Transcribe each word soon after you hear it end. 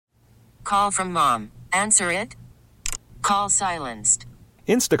Call from mom. Answer it. Call silenced.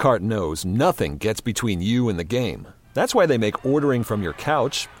 Instacart knows nothing gets between you and the game. That's why they make ordering from your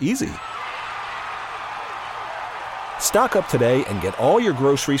couch easy. Stock up today and get all your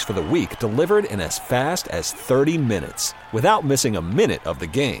groceries for the week delivered in as fast as 30 minutes without missing a minute of the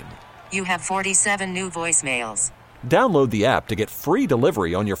game. You have 47 new voicemails. Download the app to get free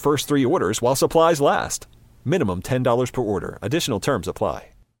delivery on your first 3 orders while supplies last. Minimum $10 per order. Additional terms apply.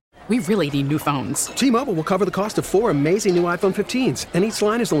 We really need new phones. T-Mobile will cover the cost of 4 amazing new iPhone 15s, and each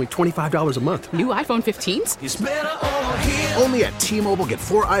line is only $25 a month. New iPhone 15s? It's better over here. Only at T-Mobile, get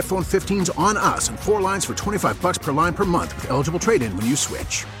 4 iPhone 15s on us and 4 lines for $25 per line per month with eligible trade-in when you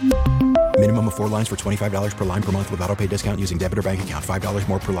switch. Minimum of 4 lines for $25 per line per month with autopay discount using debit or bank account. $5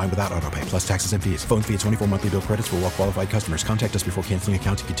 more per line without autopay, plus taxes and fees. Phone fee at 24 monthly bill credits for well-qualified customers. Contact us before canceling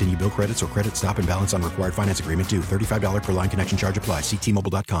account to continue bill credits or credit stop and balance on required finance agreement due. $35 per line connection charge applies. See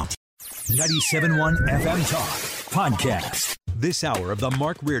T-Mobile.com. 97.1 FM Talk Podcast. This hour of the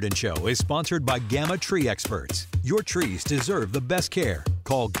Mark Reardon Show is sponsored by Gamma Tree Experts. Your trees deserve the best care.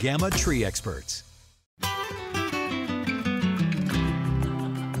 Call Gamma Tree Experts.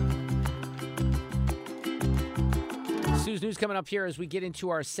 Sue's News coming up here as we get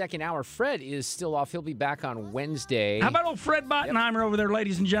into our second hour. Fred is still off. He'll be back on Wednesday. How about old Fred Bottenheimer over there,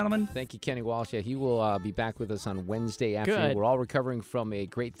 ladies and gentlemen? Thank you, Kenny Walsh. Yeah, he will be back with us on Wednesday afternoon. Good. We're all recovering from a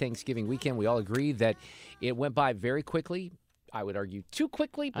great Thanksgiving weekend. We all agree that it went by very quickly. I would argue too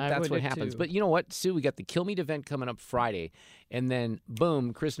quickly, but that's what happens. Too. But you know what, Sue? We got the Kill Meat event coming up Friday, and then,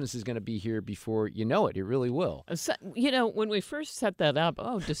 boom, Christmas is going to be here before you know it. It really will. So, you know, when we first set that up,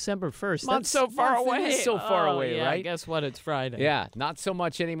 December 1st, that's so far away. It is so far away, yeah, right? Guess what? It's Friday. Yeah, not so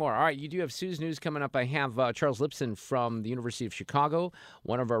much anymore. All right, you do have Sue's News coming up. I have Charles Lipson from the University of Chicago,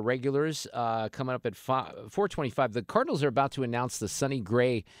 one of our regulars, coming up at 4:25. The Cardinals are about to announce the Sonny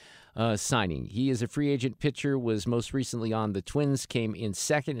Gray signing. He is a free agent pitcher, was most recently on the Twins, came in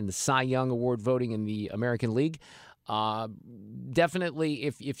second in the Cy Young Award voting in the American League. Definitely,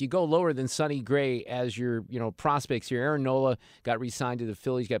 if you go lower than Sonny Gray as your prospects here, Aaron Nola got re-signed to the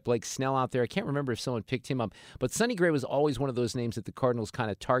Phillies. Got Blake Snell out there. I can't remember if someone picked him up, but Sonny Gray was always one of those names that the Cardinals kind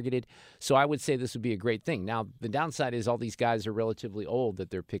of targeted. So I would say this would be a great thing. Now the downside is all these guys are relatively old that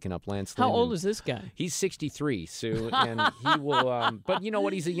they're picking up. Lance Lynn. How old is this guy? He's 63, Sue, and he will. But you know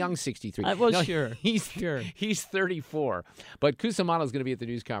what? He's a young 63. Sure. He's 34. But Cusimano's going to be at the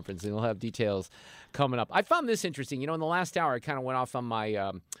news conference, and he'll have details coming up. I found this interesting. In the last hour, I kind of went off on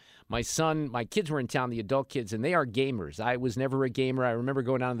my kids were in town, the adult kids, and they are gamers. I was never a gamer. I remember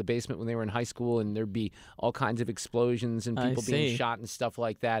going down to the basement when they were in high school, and there'd be all kinds of explosions and people being shot and stuff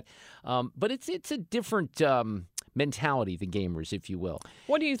like that. But it's a different mentality, the gamers, if you will.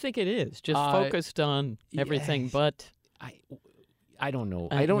 What do you think it is? Just focused on everything but... I don't know.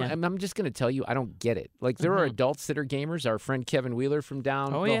 I'm just going to tell you, I don't get it. Like, there are adults that are gamers. Our friend Kevin Wheeler from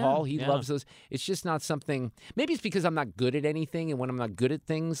down the hall, he loves those. It's just not something. Maybe it's because I'm not good at anything, and when I'm not good at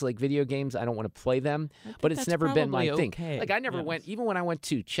things like video games, I don't want to play them. But it's never been my thing. Like, I never went, even when I went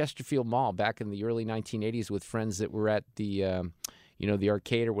to Chesterfield Mall back in the early 1980s with friends that were at the the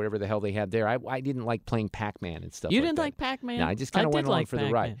arcade or whatever the hell they had there. I didn't like playing Pac-Man and stuff. You like didn't that. like Pac-Man? No, I just kind of went along for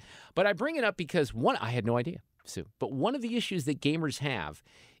the ride. Pac-Man. But I bring it up because I had no idea, Sue. But one of the issues that gamers have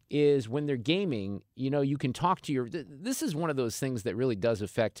is when they're gaming, you can talk to this is one of those things that really does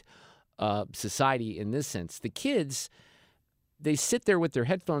affect society in this sense. The kids, they sit there with their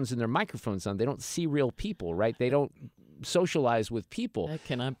headphones and their microphones on. They don't see real people, right? They don't socialize with people. That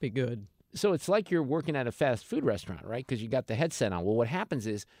cannot be good. So it's like you're working at a fast food restaurant, right? Because you got the headset on. Well, what happens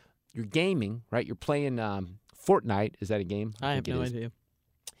is you're gaming, right? You're playing Fortnite. Is that a game? I have no idea.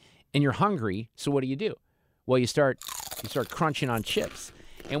 And you're hungry, so what do? Well, you start crunching on chips.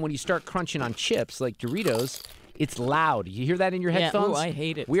 And when you start crunching on chips like Doritos, it's loud. You hear that in your headphones? I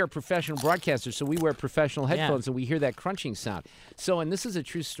hate it. We are professional broadcasters, so we wear professional headphones, and we hear that crunching sound. So, and this is a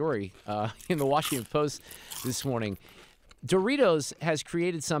true story in the Washington Post this morning. Doritos has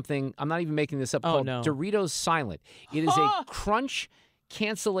created something, I'm not even making this up, called Doritos Silent. It is a crunch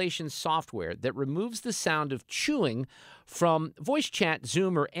cancellation software that removes the sound of chewing from voice chat,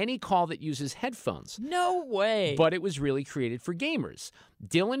 Zoom, or any call that uses headphones. No way. But it was really created for gamers.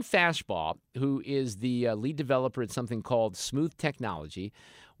 Dylan Fashbaugh, who is the lead developer at something called Smooth Technology,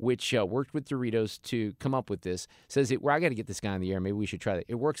 which worked with Doritos to come up with this, says, I got to get this guy on the air. Maybe we should try that.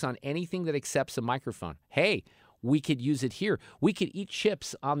 It works on anything that accepts a microphone. Hey, we could use it here. We could eat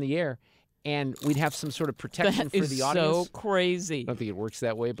chips on the air and we'd have some sort of protection for the audience. So crazy. I don't think it works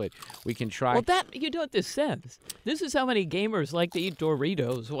that way, but we can try. Well, you know what this says? This is how many gamers like to eat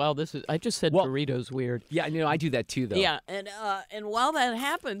Doritos. Wow, I just said Doritos weird. Yeah, I do that too, though. Yeah, and while that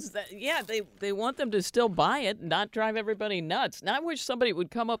happens, they want them to still buy it and not drive everybody nuts. Now, I wish somebody would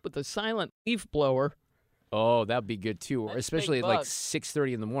come up with a silent leaf blower. Oh, that'd be good, too, That's especially at like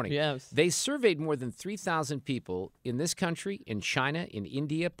 6:30 in the morning. Yes. They surveyed more than 3,000 people in this country, in China, in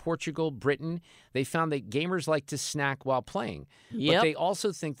India, Portugal, Britain. They found that gamers like to snack while playing. Yep. But they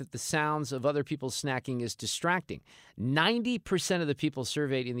also think that the sounds of other people snacking is distracting. 90% of the people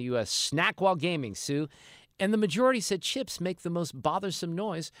surveyed in the U.S. snack while gaming, Sue. And the majority said chips make the most bothersome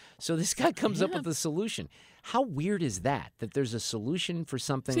noise. So this guy comes up with a solution. How weird is that there's a solution for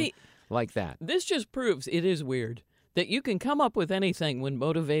something like that? This just proves it is weird that you can come up with anything when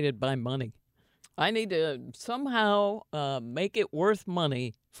motivated by money. I need to somehow make it worth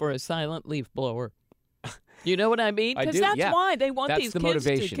money for a silent leaf blower. You know what I mean? Because that's why they want these kids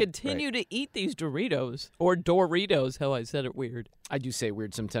to continue to eat these Doritos. Or Doritos, how I said it weird. I do say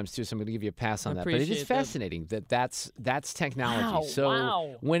weird sometimes, too, so I'm going to give you a pass on that. But it is fascinating that's technology.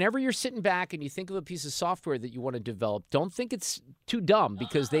 So whenever you're sitting back and you think of a piece of software that you want to develop, don't think it's too dumb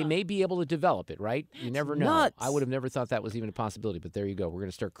because they may be able to develop it, right? You never know. Nuts. I would have never thought that was even a possibility, but there you go. We're going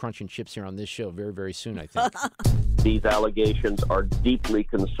to start crunching chips here on this show very, very soon, I think. These allegations are deeply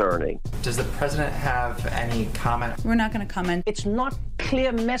concerning. Does the president have any comment? We're not going to comment. It's not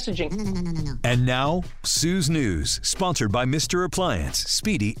clear messaging. No. And now, Sue's News, sponsored by Mr. Appliance,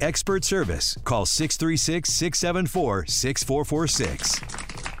 Speedy Expert Service. Call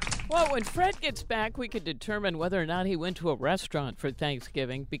 636-674-6446. Well, when Fred gets back, we can determine whether or not he went to a restaurant for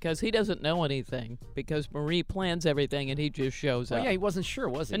Thanksgiving because he doesn't know anything because Marie plans everything and he just shows up. Yeah, he wasn't sure,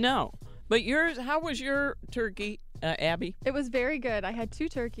 was he? No. But how was your turkey, Abby? It was very good. I had 2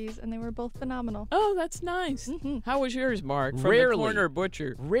 turkeys, and they were both phenomenal. Oh, that's nice. Mm-hmm. How was yours, Mark, from the corner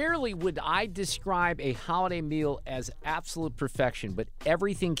butcher? Rarely would I describe a holiday meal as absolute perfection, but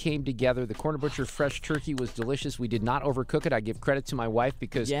everything came together. The corner butcher fresh turkey was delicious. We did not overcook it. I give credit to my wife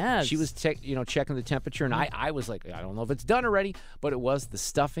because she was checking the temperature, and I was like, I don't know if it's done already, but it was. The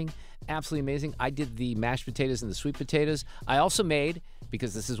stuffing, absolutely amazing. I did the mashed potatoes and the sweet potatoes. I also made,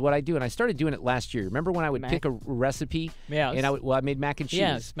 because this is what I do, and I started doing it last year. Remember when I would pick a recipe? Yes. And I made mac and cheese.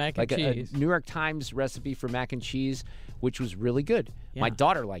 Yes, mac and cheese. A New York Times recipe for mac and cheese, which was really good. Yeah. My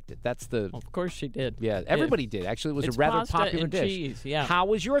daughter liked it. Of course she did. Yeah, everybody did. Actually, it was a rather popular dish. Cheese, yeah. How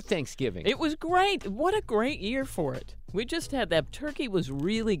was your Thanksgiving? It was great. What a great year for it. We just had that turkey was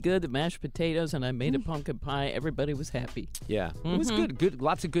really good, the mashed potatoes, and I made a pumpkin pie. Everybody was happy. Yeah, it was good. Good,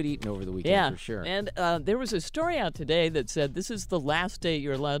 lots of good eating over the weekend for sure. And there was a story out today that said this is the last day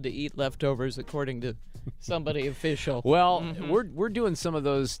you're allowed to eat leftovers, according to somebody official. Well, we're doing some of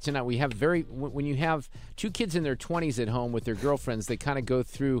those tonight. We have when you have 2 kids in their 20s at home with their girlfriends, they kind of go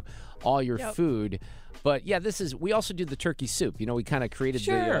through all your food. But yeah, we also do the turkey soup. We kind of created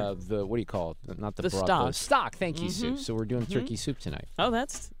the what do you call it? Not the broth, stock. The stock. Thank you, Sue. So we're doing turkey soup tonight. Oh,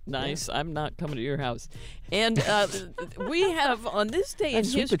 that's nice. Yeah. I'm not coming to your house. And we have on this day in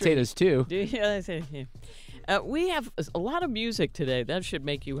history. Sweet potatoes too. We have a lot of music today. That should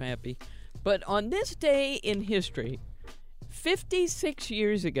make you happy. But on this day in history, 56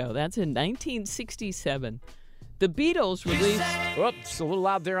 years ago, that's in 1967. The Beatles released... Whoops, a little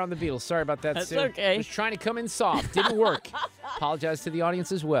loud there on the Beatles. Sorry about that, That's Sue. okay. Just trying to come in soft. Didn't work. Apologize to the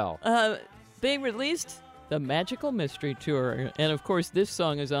audience as well. They released the Magical Mystery Tour. And, of course, this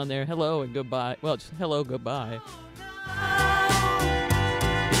song is on there, Hello and Goodbye. Well, it's Hello, Goodbye.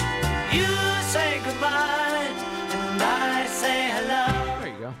 You say goodbye, and I say hello.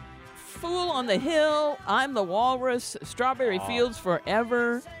 There you go. Fool on the Hill, I'm the Walrus, Strawberry Fields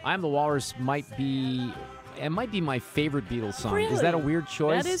Forever. I'm the Walrus might be my favorite Beatles song. Really? Is that a weird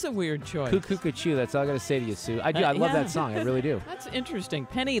choice? That is a weird choice. Cuckoo-cuckoo, that's all I got to say to you, Sue. I do. I love that song. I really do. That's interesting.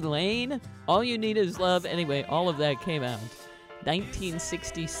 Penny Lane, All You Need Is Love. Anyway, all of that came out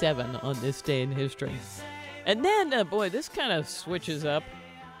 1967 on this day in history. And then, boy, this kind of switches up.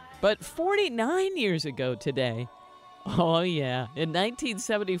 But 49 years ago today, oh yeah, in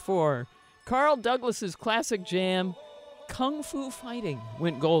 1974, Carl Douglas's classic jam, Kung Fu Fighting,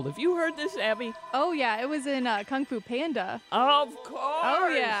 went gold. Have you heard this, Abby? Oh, yeah. It was in Kung Fu Panda. Of course.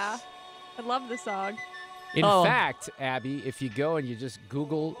 Oh, yeah. I love the song. In fact, Abby, if you go and you just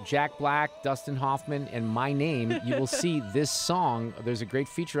Google Jack Black, Dustin Hoffman, and my name, you will see this song. There's a great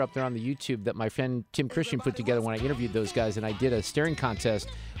feature up there on the YouTube that my friend Tim Christian put together when I interviewed those guys, and I did a staring contest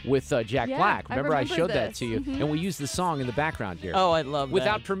with Jack Black. Remember I showed that to you, and we used the song in the background here. Oh, I love that.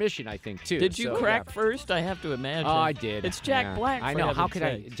 Without permission, I think, too. Did you crack first? I have to imagine. Oh, I did. It's Jack Black. I know. How could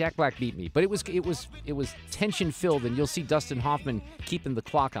I? Jack Black beat me, but it was tension filled, and you'll see Dustin Hoffman keeping the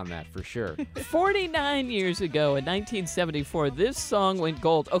clock on that for sure. 49 years ago in 1974, this song went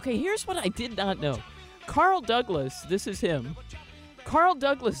gold. Okay, here's what I did not know. Carl Douglas, this is him. Carl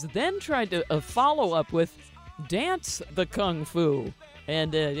Douglas then tried to follow up with Dance the Kung Fu.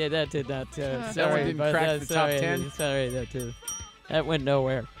 And that did not. Sorry, didn't crack the top 10. Sorry, that went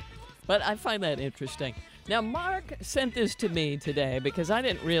nowhere. But I find that interesting. Now, Mark sent this to me today because I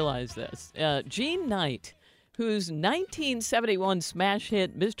didn't realize this. Gene Knight, whose 1971 smash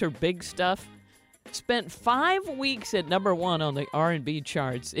hit "Mr. Big Stuff" spent 5 weeks at number 1 on the R&B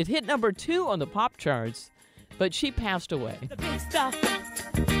charts. It hit number 2 on the pop charts, but she passed away. The big stuff.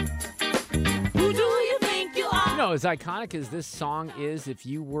 Who do you think you are? You know, as iconic as this song is, if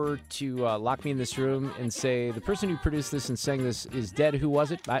you were to lock me in this room and say, the person who produced this and sang this is dead, who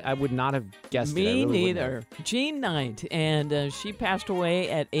was it? I would not have guessed it. Me neither. Gene Knight, and she passed away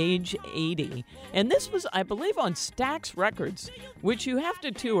at age 80. And this was, I believe, on Stax Records, which you have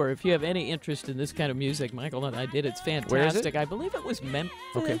to tour if you have any interest in this kind of music. Michael and I did. It's fantastic. Where is it? I believe it was Memphis.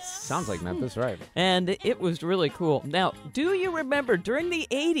 Okay, sounds like Memphis, right. And it was really cool. Now, do you remember, during the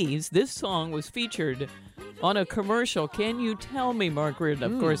 80s, this song was featured on a commercial. Can you tell me, Mark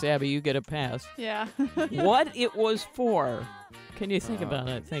Reardon? Of course, Abby, you get a pass. Yeah. What it was for? Can you think about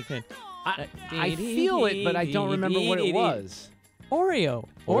it? I feel it, but I don't remember what it was. Oreo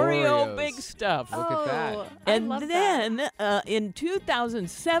Oreos. Big Stuff. Look at that. And then in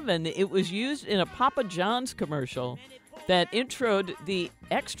 2007, it was used in a Papa John's commercial that introed the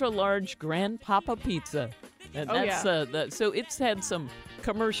extra large Grand Papa Pizza. And that's so it's had some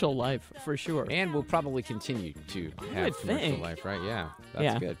commercial life for sure. And will probably continue to have commercial life, right? Yeah,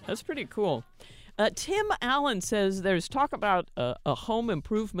 that's good. That's pretty cool. Tim Allen says there's talk about a home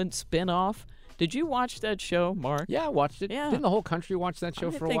improvement spinoff. Did you watch that show, Mark? Yeah, I watched it. Yeah. Didn't the whole country watch that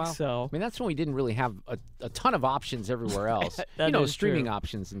show for a while? I think so. I mean, that's when we didn't really have a ton of options everywhere else. Streaming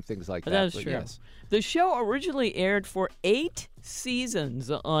options and things like that. That's true. Yes. The show originally aired for 8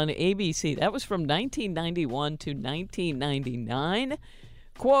 seasons on ABC. That was from 1991 to 1999.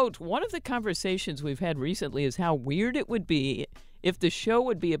 Quote, one of the conversations we've had recently is how weird it would be if the show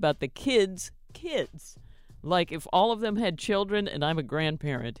would be about the kids. Like if all of them had children and I'm a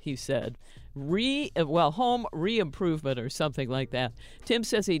grandparent, he said. Home re-improvement or something like that. Tim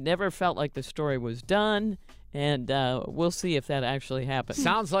says he never felt like the story was done, and we'll see if that actually happens.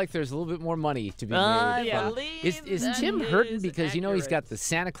 Sounds like there's a little bit more money to be made. I believe Is Tim hurting because, he's got the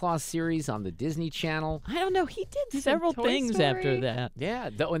Santa Claus series on the Disney Channel? I don't know. He did several things after that. Yeah,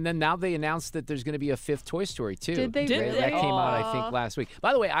 and then now they announced that there's going to be a 5th Toy Story, too. Did they really? That came out, I think, last week.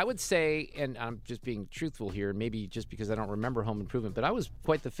 By the way, I would say, and I'm just being truthful here, maybe just because I don't remember Home Improvement, but I was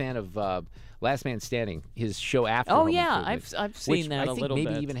quite the fan of Last Man Standing, his show after Home Improvement. I've seen that a little bit. I think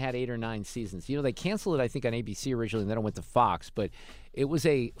maybe even had 8 or 9 seasons. They canceled it, I think, on ABC originally, and then it went to Fox, but it was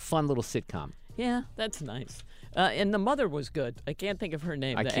a fun little sitcom. Yeah, that's nice. And the mother was good. I can't think of her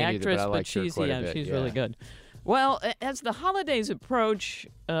name, the actress, either, but she's really good. Well, as the holidays approach,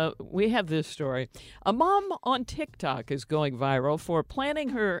 we have this story. A mom on TikTok is going viral for planning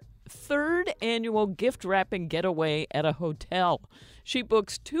her 3rd annual gift wrapping getaway at a hotel. She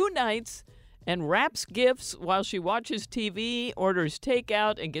books 2 nights and wraps gifts while she watches TV, orders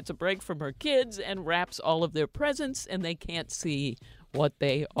takeout, and gets a break from her kids, and wraps all of their presents, and they can't see what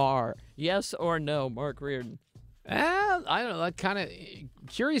they are. Yes or no, Mark Reardon? I don't know. I'm kind of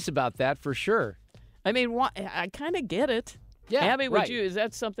curious about that for sure. I mean, I kind of get it. Yeah, Abby, right. Is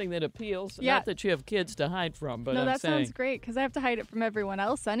that something that appeals? Yeah. Not that you have kids to hide from, but no, I'm that saying. sounds great because I have to hide it from everyone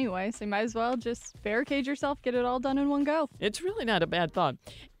else anyway. So you might as well just barricade yourself, get it all done in one go. It's really not a bad thought.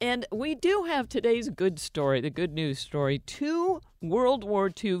 And we do have today's good story, the good news story. 2 World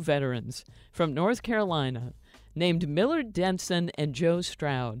War II veterans from North Carolina named Millard Denson and Joe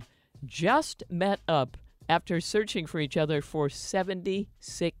Stroud just met up after searching for each other for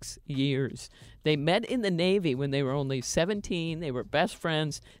 76 years. They met in the Navy when they were only 17. They were best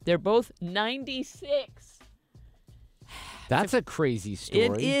friends. They're both 96. That's a crazy story.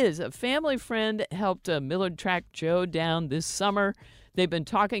 It is. A family friend helped Millard track Joe down this summer. They've been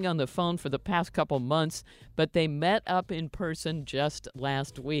talking on the phone for the past couple months, but they met up in person just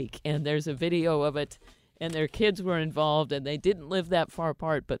last week. And there's a video of it, and their kids were involved, and they didn't live that far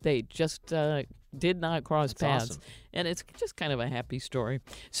apart, but they just did not cross paths. Awesome. And it's just kind of a happy story.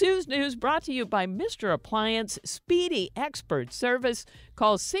 Sue's News brought to you by Mr. Appliance Speedy Expert Service.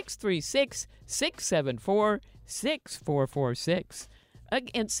 Call 636-674-6446.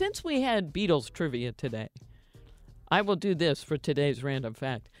 And since we had Beatles trivia today, I will do this for today's random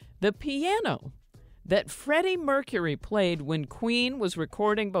fact. The piano that Freddie Mercury played when Queen was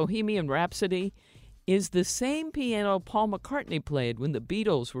recording Bohemian Rhapsody is the same piano Paul McCartney played when the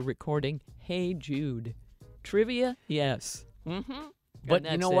Beatles were recording Hey Jude. Trivia? Yes. Mm-hmm. But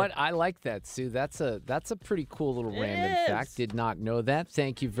you know what? I like that, Sue. That's a pretty cool little random fact. Did not know that.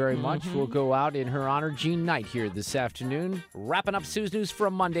 Thank you very much. We'll go out in her honor. Jean Knight here this afternoon, wrapping up Sue's News for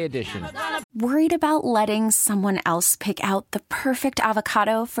a Monday edition. Worried about letting someone else pick out the perfect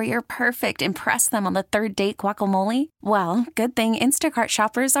avocado for your perfect impress them on the third date guacamole? Well, good thing Instacart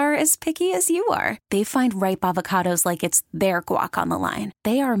shoppers are as picky as you are. They find ripe avocados like it's their guac on the line.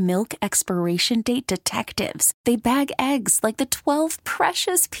 They are milk expiration date detectives. They bag eggs like the 12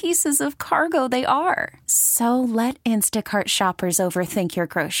 precious pieces of cargo they are. So let Instacart shoppers overthink your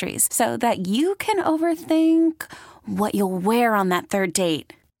groceries so that you can overthink what you'll wear on that third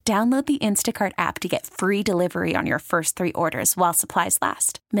date. Download the Instacart app to get free delivery on your first 3 orders while supplies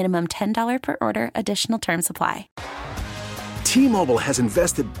last. Minimum $10 per order. Additional terms apply. T-Mobile has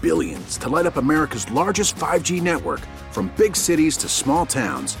invested billions to light up America's largest 5G network, from big cities to small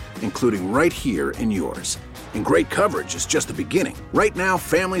towns, including right here in yours. And great coverage is just the beginning. Right now,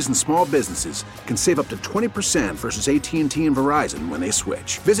 families and small businesses can save up to 20% versus AT&T and Verizon when they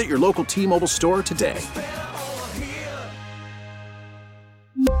switch. Visit your local T-Mobile store today.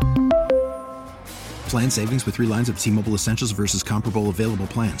 Plan savings with 3 lines of T-Mobile Essentials versus comparable available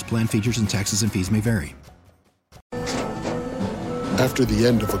plans. Plan features and taxes and fees may vary. After the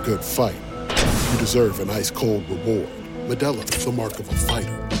end of a good fight, you deserve an ice-cold reward. Modelo is the mark of a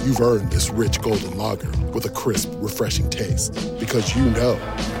fighter. You've earned this rich golden lager with a crisp, refreshing taste. Because you know,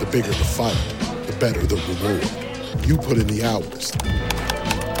 the bigger the fight, the better the reward. You put in the hours,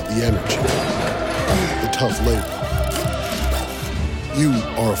 the energy, the tough labor. You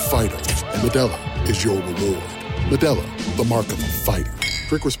are a fighter, and Modelo is your reward. Modelo, the mark of a fighter.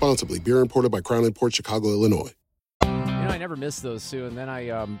 Drink responsibly. Beer imported by Crown Imports, Chicago, Illinois. I never miss those, Sue, and then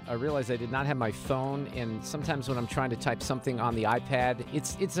I realized I did not have my phone, and sometimes when I'm trying to type something on the iPad,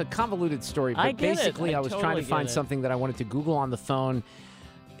 it's a convoluted story, but basically I was trying to find something that I wanted to Google on the phone.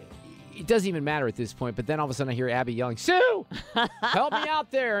 It doesn't even matter at this point, but then all of a sudden I hear Abby yelling, "Sue, help me out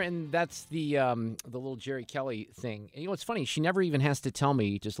there!" And that's the little Jerry Kelly thing. And you know what's funny? She never even has to tell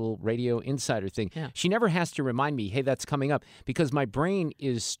me, just a little radio insider thing. Yeah. She never has to remind me, "Hey, that's coming up," because my brain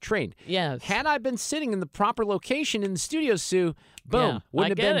is trained. Yes. Had I been sitting in the proper location in the studio, Sue, boom,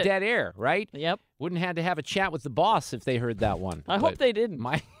 wouldn't have been dead air, right? Yep. Wouldn't have had to have a chat with the boss if they heard that one. I hope they didn't.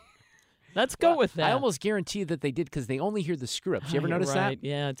 Let's go with that. I almost guarantee that they did because they only hear the scripts. You ever notice right. that?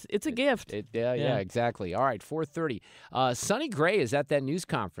 Yeah, it's a gift. Yeah, exactly. All right, 4:30. Sonny Gray is at that news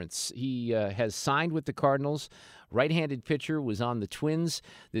conference. He has signed with the Cardinals. Right-handed pitcher, was on the Twins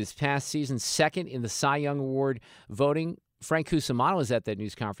this past season, second in the Cy Young Award voting. Frank Cusimano is at that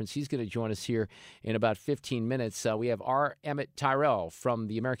news conference. He's going to join us here in about 15 minutes. We have R. Emmett Tyrell from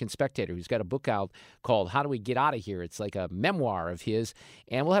the American Spectator, who's got a book out called How Do We Get Out of Here? It's like a memoir of his.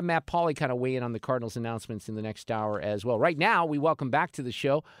 And we'll have Matt Pauley kind of weigh in on the Cardinals announcements in the next hour as well. Right now, we welcome back to the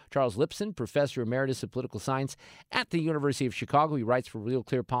show Charles Lipson, Professor Emeritus of Political Science at the University of Chicago. He writes for Real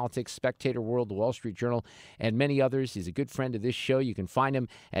Clear Politics, Spectator World, The Wall Street Journal, and many others. He's a good friend of this show. You can find him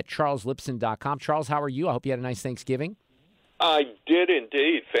at charleslipson.com. Charles, how are you? I hope you had a nice Thanksgiving. I did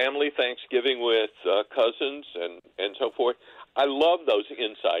indeed. Family Thanksgiving with cousins and so forth. I love those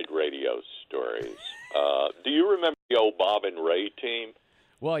inside radio stories. Do you remember the old Bob and Ray team?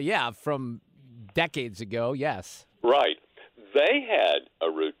 Well, yeah, from decades ago, yes. Right. They had a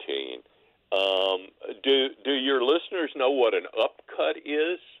routine. Do your listeners know what an upcut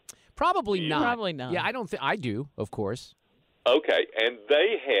is? Probably not. Probably not. Yeah, I don't think I do, of course. Okay, and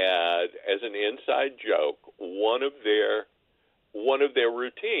they had, as an inside joke, one of their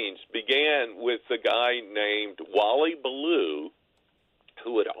routines began with the guy named Wally Ballou,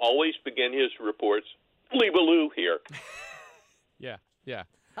 who would always begin his reports, "Lee Ballou here." Yeah.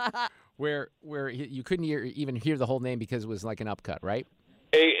 where you couldn't even hear the whole name because it was like an upcut, right?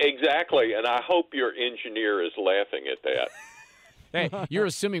 Exactly, and I hope your engineer is laughing at that. Hey, you're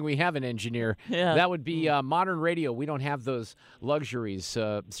assuming we have an engineer. Yeah. That would be modern radio. We don't have those luxuries,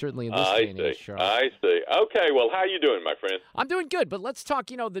 certainly in this day and age, Charles. I see. Okay, well, how you doing, my friend? I'm doing good, but let's talk.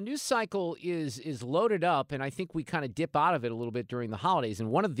 The news cycle is loaded up, and I think we kind of dip out of it a little bit during the holidays.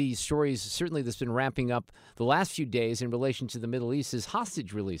 And one of these stories, certainly that's been ramping up the last few days in relation to the Middle East, is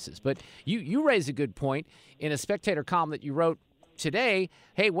hostage releases. But you raise a good point in a Spectator column that you wrote today.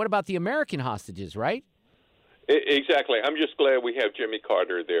 Hey, what about the American hostages, right? Exactly. I'm just glad we have Jimmy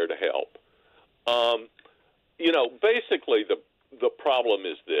Carter there to help. Basically the problem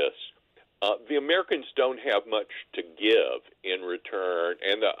is this. The Americans don't have much to give in return,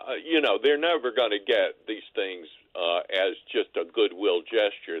 and, they're never going to get these things as just a goodwill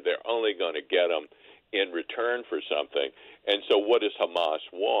gesture. They're only going to get them in return for something. And so what does Hamas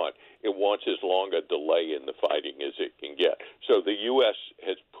want? It wants as long a delay in the fighting as it can get. So the U.S.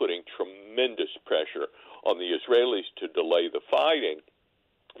 is putting tremendous pressure on the Israelis to delay the fighting.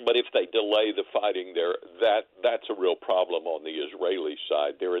 But if they delay the fighting, that's a real problem on the Israeli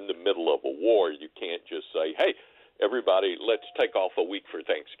side. They're in the middle of a war. You can't just say, hey, everybody, let's take off a week for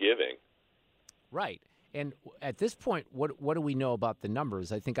Thanksgiving. Right. And at this point, what do we know about the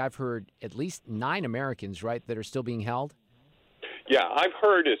numbers? I think I've heard at least 9 Americans, right, that are still being held? Yeah, I've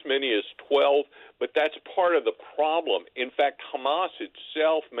heard as many as 12, but that's part of the problem. In fact, Hamas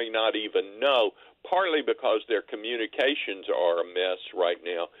itself may not even know, partly because their communications are a mess right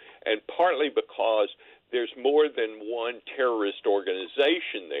now, and partly because there's more than one terrorist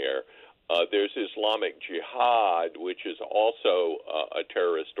organization there. There's Islamic Jihad, which is also a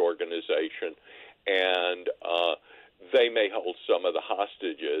terrorist organization, and they may hold some of the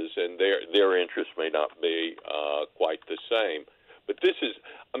hostages, and their interests may not be quite the same. But this is,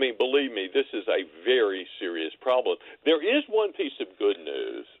 believe me, this is a very serious problem. There is one piece of good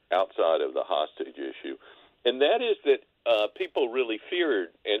news outside of the hostage issue, and that is that people really feared,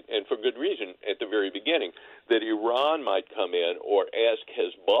 and for good reason at the very beginning, that Iran might come in or ask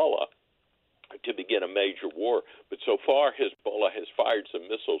Hezbollah to begin a major war. But so far, Hezbollah has fired some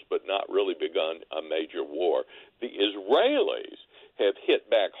missiles but not really begun a major war. The Israelis have hit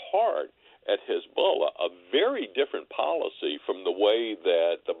back hard at Hezbollah, a very different policy from the way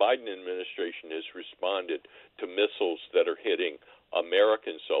that the Biden administration has responded to missiles that are hitting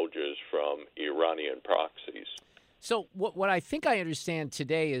American soldiers from Iranian proxies. So what I think I understand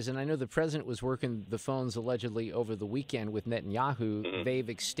today is, and I know the president was working the phones allegedly over the weekend with Netanyahu, they've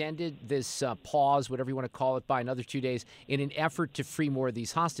extended this pause, whatever you want to call it, by another 2 days in an effort to free more of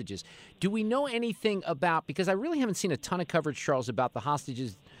these hostages. Do we know anything about, because I really haven't seen a ton of coverage, Charles, about the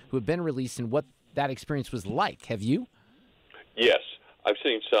hostages who have been released and what that experience was like. Have you? Yes. I've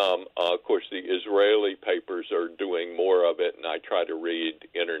seen some. Of course, the Israeli papers are doing more of it, and I try to read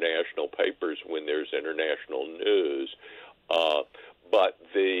international papers when there's international news. But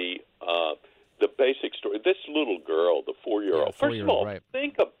the basic story, this little girl, the 4-year-old, first of all, right.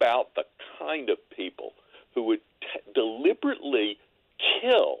 Think about the kind of people who would deliberately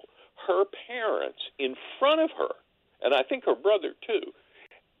kill her parents in front of her, and I think her brother, too.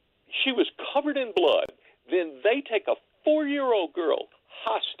 She was covered in blood. Then they take a 4-year-old girl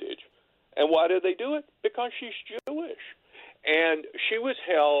hostage. And why do they do it? Because she's Jewish. And she was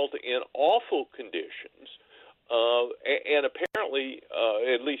held in awful conditions and apparently,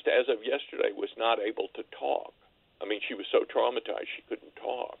 at least as of yesterday, was not able to talk. She was so traumatized she couldn't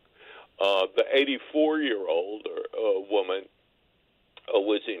talk. The 84-year-old woman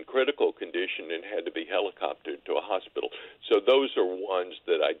was in critical condition and had to be helicoptered to a hospital. So those are ones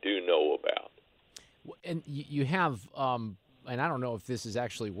that I do know about. And you have, and I don't know if this is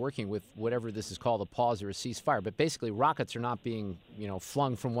actually working with whatever this is called, a pause or a ceasefire, but basically rockets are not being,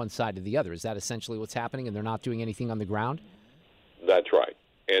 flung from one side to the other. Is that essentially what's happening, and they're not doing anything on the ground? That's right.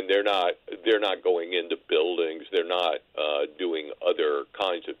 And they're not going into buildings. They're not doing other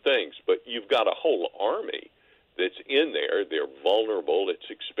kinds of things. But you've got a whole army that's in there. They're vulnerable. It's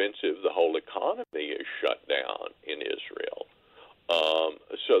expensive. The whole economy is shut down in Israel.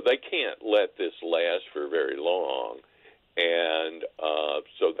 So they can't let this last for very long, and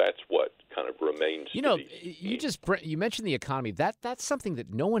so that's what kind of remains. You mentioned the economy. That's something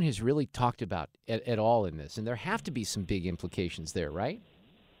that no one has really talked about at all in this, and there have to be some big implications there, right?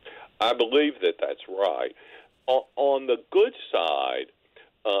 I believe that that's right. On the good side,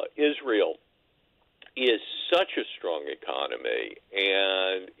 Israel is such a strong economy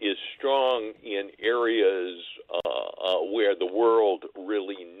and is strong in areas where the world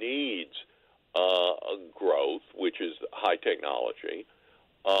really needs growth, which is high technology.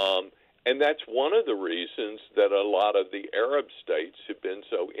 And that's one of the reasons that a lot of the Arab states have been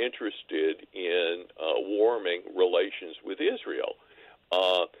so interested in warming relations with Israel.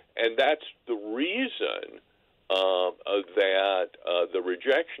 And that's the reason that the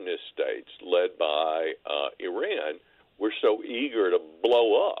rejectionist states led by Iran were so eager to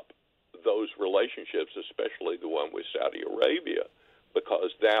blow up those relationships, especially the one with Saudi Arabia, because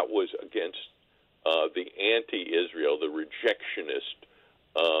that was against the anti-Israel, the rejectionist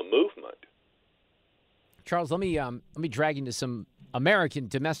movement. Charles, let me drag into some American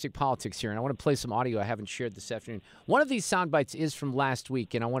domestic politics here, and I want to play some audio I haven't shared this afternoon. One of these sound bites is from last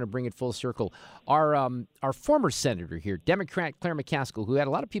week, and I want to bring it full circle. Our former senator here, Democrat Claire McCaskill, who had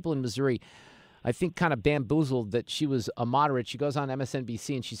a lot of people in Missouri, I think, kind of bamboozled that she was a moderate. She goes on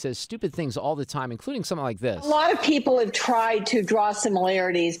MSNBC and she says stupid things all the time, including something like this. A lot of people have tried to draw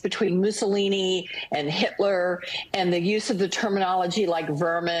similarities between Mussolini and Hitler and the use of the terminology like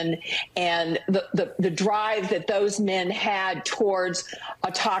vermin and the drive that those men had towards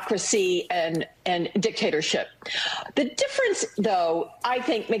autocracy and dictatorship. The difference, though, I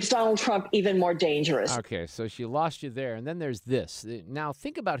think makes Donald Trump even more dangerous. Okay, so she lost you there. And then there's this. Now,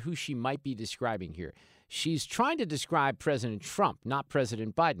 think about who she might be describing here. She's trying to describe President Trump, not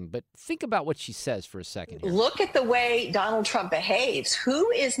President Biden. But think about what she says for a second here. Look at the way Donald Trump behaves. Who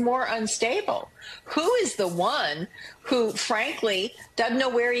is more unstable? Who is the one who, frankly, doesn't know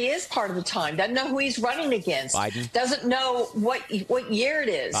where he is part of the time, doesn't know who he's running against, Biden. Doesn't know what year it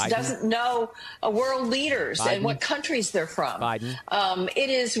is, Biden. Doesn't know world leaders Biden. and what countries they're from. Biden. It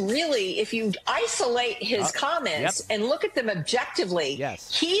is really, if you isolate his comments and look at them objectively,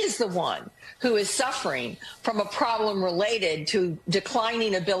 he is the one who is suffering from a problem related to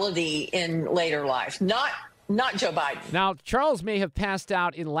declining ability in later life, not Joe Biden. Now, Charles may have passed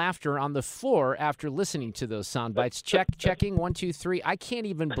out in laughter on the floor after listening to those sound bites. Checking, 1, 2, 3. I can't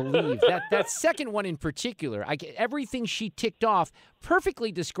even believe that second one in particular. Everything she ticked off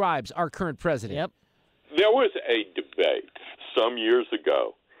perfectly describes our current president. Yep. There was a debate some years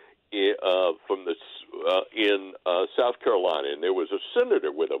ago in South Carolina, and there was a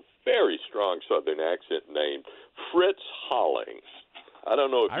senator with a very strong Southern accent named Fritz Hollings. I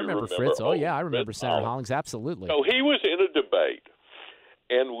don't know if you remember Fritz. Oh, yeah, I remember Fritz Senator Hollings, absolutely. So he was in a debate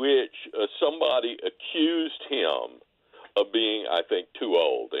in which somebody accused him of being, I think, too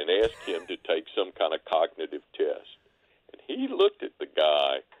old and asked him to take some kind of cognitive test. And he looked at the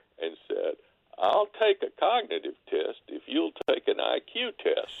guy and said, I'll take a cognitive test if you'll take an IQ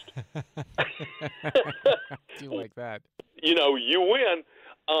test. Do you like that? You know, you win.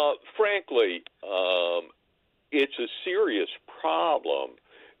 Frankly, it's a serious problem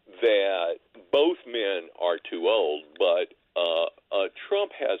that both men are too old, but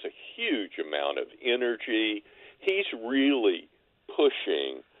Trump has a huge amount of energy. He's really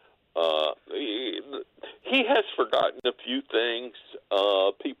pushing. He has forgotten a few things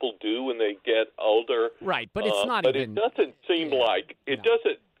people do when they get older. Right, but it's not but even... it doesn't seem like... It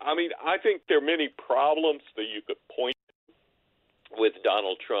doesn't... I mean, I think there are many problems that you could point with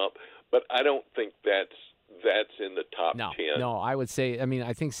Donald Trump, but I don't think that's in the top 10. No, I would say,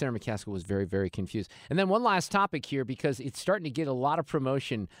 I think Sarah McCaskill was very, very confused. And then one last topic here, because it's starting to get a lot of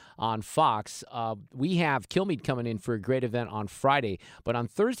promotion on Fox. We have Kilmeade coming in for a great event on Friday, but on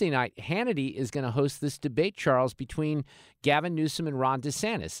Thursday night, Hannity is going to host this debate, Charles, between Gavin Newsom and Ron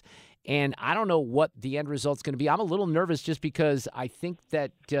DeSantis. And I don't know what the end result's going to be. I'm a little nervous just because I think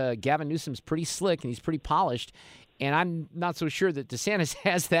that Gavin Newsom's pretty slick and he's pretty polished. And I'm not so sure that DeSantis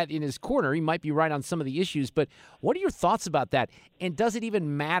has that in his corner. He might be right on some of the issues. But what are your thoughts about that? And does it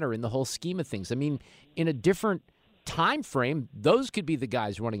even matter in the whole scheme of things? I mean, in a different time frame, those could be the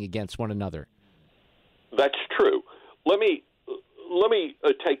guys running against one another. That's true. Let me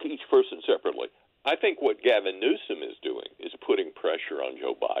take each person separately. I think what Gavin Newsom is doing is putting pressure on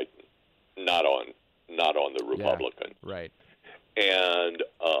Joe Biden, not on the Republicans. Yeah, right. And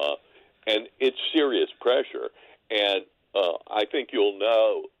it's serious pressure. And I think you'll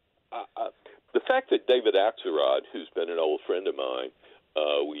know the fact that David Axelrod, who's been an old friend of mine,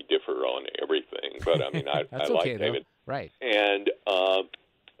 we differ on everything, but I mean, I like David. Though. Right. And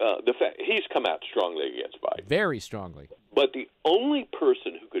the fact he's come out strongly against Biden. Very strongly. But the only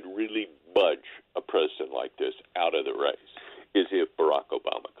person who could really budge a president like this out of the race is if Barack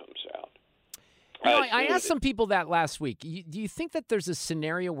Obama comes out. I asked some people that last week. Do you think that there's a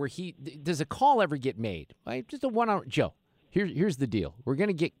scenario where does a call ever get made? Like, just a one-on Joe, here's the deal. We're going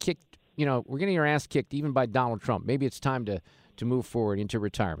to get kicked, we're getting our ass kicked even by Donald Trump. Maybe it's time to move forward into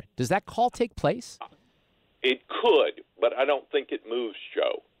retirement. Does that call take place? It could, but I don't think it moves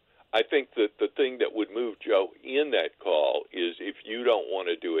Joe. I think that the thing that would move Joe in that call is if you don't want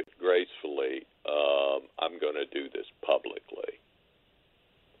to do it gracefully, I'm going to do this publicly.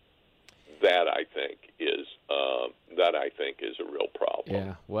 that I think is a real problem.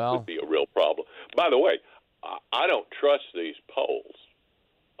 Yeah, well, would be a real problem. By the way, I don't trust these polls.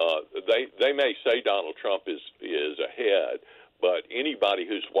 They may say Donald Trump is ahead, but anybody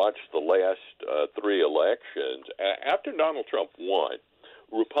who's watched the last three elections, after Donald Trump won,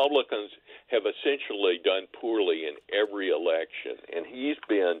 Republicans have essentially done poorly in every election, and he's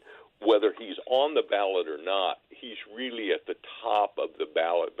been, whether he's on the ballot or not, he's really at the top of the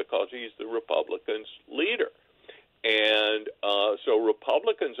ballot because he's the Republicans' leader. And so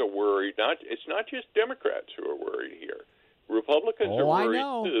Republicans are worried. It's not just Democrats who are worried here. Republicans are worried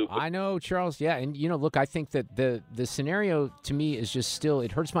too. I know, Charles. Yeah, and look, I think that the scenario to me is just still.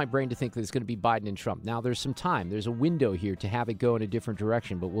 It hurts my brain to think that it's going to be Biden and Trump. Now, there's some time. There's a window here to have it go in a different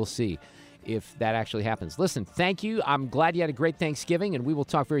direction, but we'll see if that actually happens. Listen, thank you. I'm glad you had a great Thanksgiving, and we will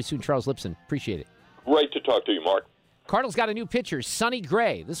talk very soon. Charles Lipson, appreciate it. Great to talk to you, Mark. Cardinals got a new pitcher, Sonny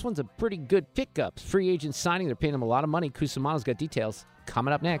Gray. This one's a pretty good pickup. Free agent signing. They're paying him a lot of money. Cusimano's got details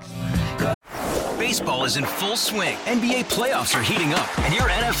coming up next. Baseball is in full swing. NBA playoffs are heating up, and your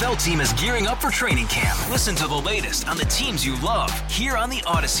NFL team is gearing up for training camp. Listen to the latest on the teams you love here on the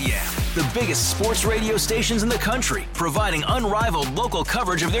Odyssey app. The biggest sports radio stations in the country, providing unrivaled local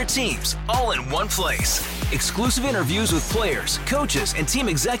coverage of their teams, all in one place. Exclusive interviews with players, coaches, and team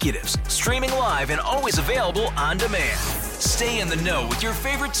executives, streaming live and always available on demand. Stay in the know with your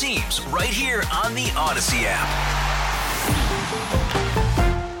favorite teams right here on the Odyssey app.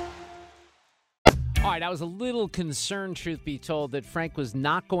 All right, I was a little concerned, truth be told, that Frank was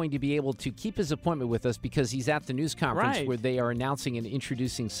not going to be able to keep his appointment with us because he's at the news conference where they are announcing and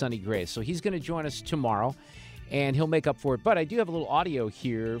introducing Sonny Gray. So he's going to join us tomorrow, and he'll make up for it. But I do have a little audio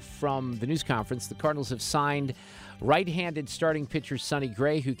here from the news conference. The Cardinals have signed right-handed starting pitcher Sonny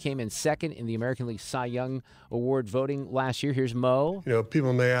Gray, who came in second in the American League Cy Young Award voting last year. Here's Mo.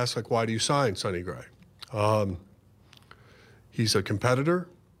 People may ask, why do you sign Sonny Gray? He's a competitor.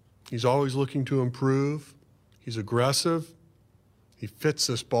 He's always looking to improve. He's aggressive. He fits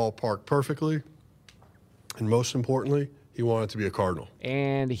this ballpark perfectly. And most importantly, he wanted to be a Cardinal.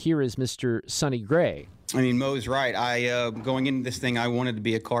 And here is Mr. Sonny Gray. Mo's right. Going into this thing, I wanted to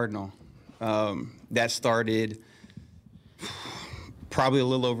be a Cardinal. That started probably a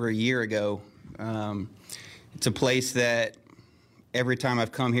little over a year ago. It's a place that every time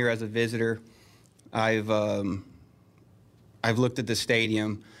I've come here as a visitor, I've looked at the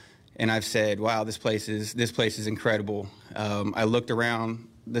stadium and I've said, wow, this place is incredible. I looked around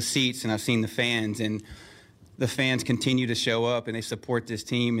the seats and I've seen the fans, and the fans continue to show up and they support this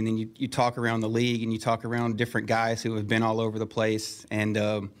team. And then you talk around the league and you talk around different guys who have been all over the place,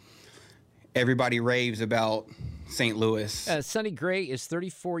 and everybody raves about St. Louis. Sonny Gray is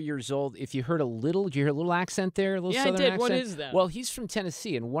 34 years old. If you heard did you hear a little accent there? A little yeah, southern I did. accent? What is that? Well, he's from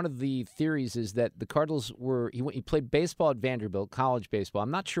Tennessee, and one of the theories is that the Cardinals he played baseball at Vanderbilt, college baseball.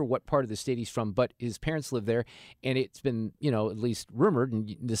 I'm not sure what part of the state he's from, but his parents live there, and it's been, at least rumored,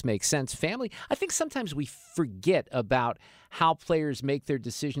 and this makes sense, family. I think sometimes we forget about how players make their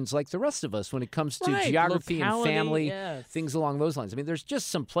decisions like the rest of us when it comes to geography and family, things along those lines. I mean, there's just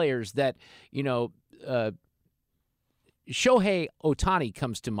some players that, Shohei Ohtani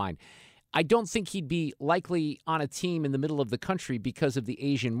comes to mind. I don't think he'd be likely on a team in the middle of the country because of the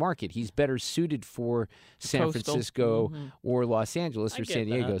Asian market. He's better suited for San Francisco or Los Angeles or San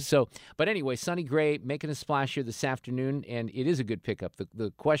Diego. So, but anyway, Sonny Gray making a splash here this afternoon, and it is a good pickup.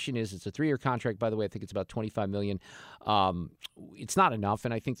 The question is, it's a 3-year contract, by the way. I think it's about $25 million. It's not enough,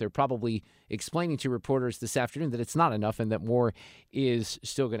 and I think they're probably explaining to reporters this afternoon that it's not enough and that more is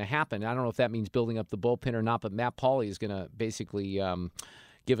still going to happen. I don't know if that means building up the bullpen or not, but Matt Pauley is going to basically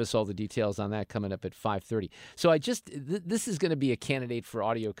give us all the details on that coming up at 5:30. So this is going to be a candidate for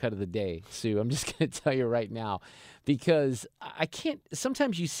audio cut of the day, Sue. I'm just going to tell you right now, because I can't.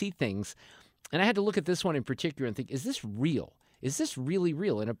 Sometimes you see things, and I had to look at this one in particular and think, is this real? Is this really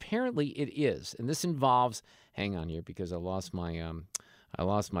real? And apparently it is. And this involves. Hang on here, because I lost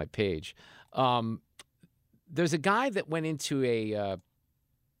my page. There's a guy that went into a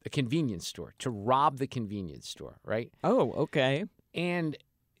convenience store to rob the convenience store, right? Oh, okay. And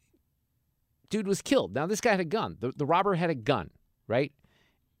dude was killed. Now, this guy had a gun. The robber had a gun, right?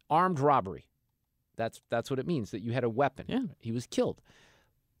 Armed robbery. That's what it means, that you had a weapon. Yeah. He was killed.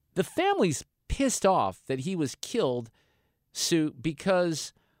 The family's pissed off that he was killed, Sue,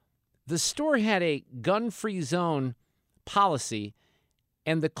 because the store had a gun-free zone policy,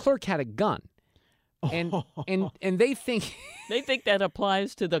 and the clerk had a gun. And they think they think that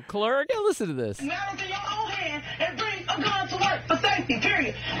applies to the clerk. Yeah, listen to this. Now, in your own hand and bring a gun to work for safety.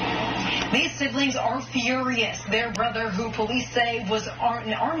 period. These siblings are furious. Their brother, who police say was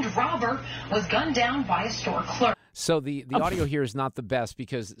an armed robber, was gunned down by a store clerk. So the audio here is not the best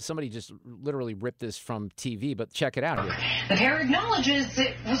because somebody just literally ripped this from TV, but check it out here. The pair acknowledges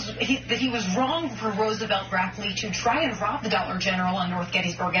that he was wrong for Roosevelt Rapley to try and rob the Dollar General on North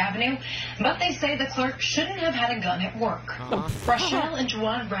Gettysburg Avenue, but they say the clerk shouldn't have had a gun at work. Rochelle and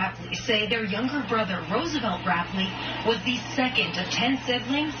Juwan Rapley say their younger brother, Roosevelt Rapley, was the second of 10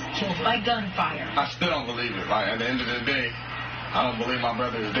 siblings killed by gunfire. I still don't believe it. Like, at the end of the day, I don't believe my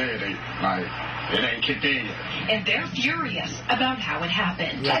brother is dead. It ain't kicked in yet. And they're furious about how it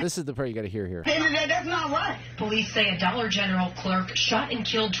happened. Yeah, this is the part you got to hear here. That's not right. Police say a Dollar General clerk shot and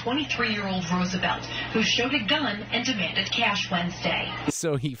killed 23-year-old Roosevelt, who showed a gun and demanded cash Wednesday.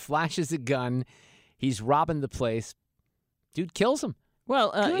 So he flashes a gun. He's robbing the place. Dude kills him.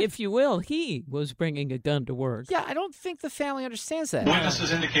 Well, if you will, he was bringing a gun to work. Yeah, I don't think the family understands that.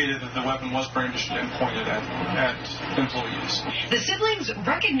 Witnesses indicated that the weapon was brandished and pointed at employees. The siblings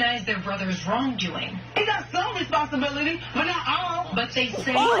recognize their brother's wrongdoing. He got some responsibility, but not all. But they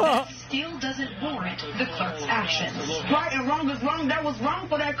say that still doesn't warrant the clerk's actions. Right and wrong is wrong. That was wrong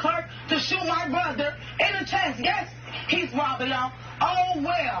for that clerk to shoot my brother in the chest. Yes, he's robbing y'all. Oh,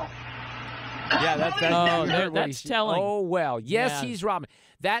 well. Yeah, that's telling. Oh, well. Yes, he's robbing.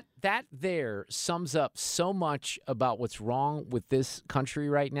 That there sums up so much about what's wrong with this country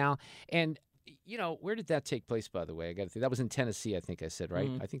right now. And, you know, where did that take place, by the way? I got to think. That was in Tennessee, I think I said,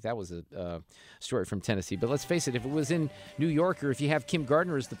 right? I think that was a story from Tennessee. But let's face it, if it was in New York or if you have Kim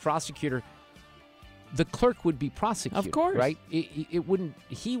Gardner as the prosecutor, the clerk would be prosecuted. Of course. Right? He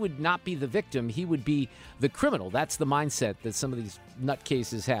would not be the victim. He would be the criminal. That's the mindset that some of these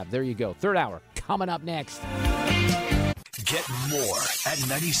nutcases have. There you go. Third hour coming up next. Get more at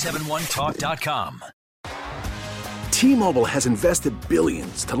 971talk.com. T-Mobile has invested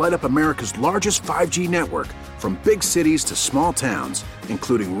billions to light up America's largest 5G network, from big cities to small towns,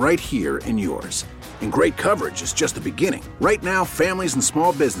 including right here in yours. And great coverage is just the beginning. Right now, families and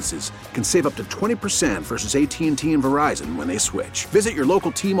small businesses can save up to 20% versus AT&T and Verizon when they switch. Visit your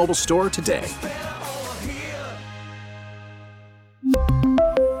local T-Mobile store today.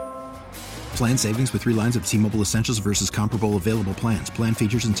 Plan savings with 3 lines of T-Mobile Essentials versus comparable available plans. Plan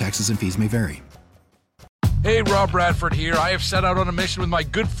features and taxes and fees may vary. Hey, Rob Bradford here. I have set out on a mission with my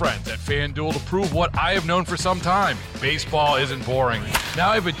good friends at FanDuel to prove what I have known for some time. Baseball isn't boring.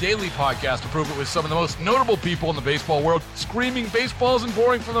 Now I have a daily podcast to prove it with some of the most notable people in the baseball world, screaming baseball isn't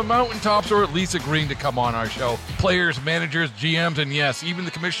boring from the mountaintops, or at least agreeing to come on our show. Players, managers, GMs, and yes, even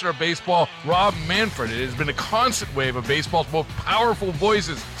the commissioner of baseball, Rob Manfred. It has been a constant wave of baseball's most powerful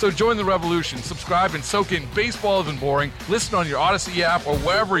voices. So join the revolution. Subscribe and soak in Baseball Isn't Boring. Listen on your Odyssey app or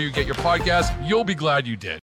wherever you get your podcasts. You'll be glad you did.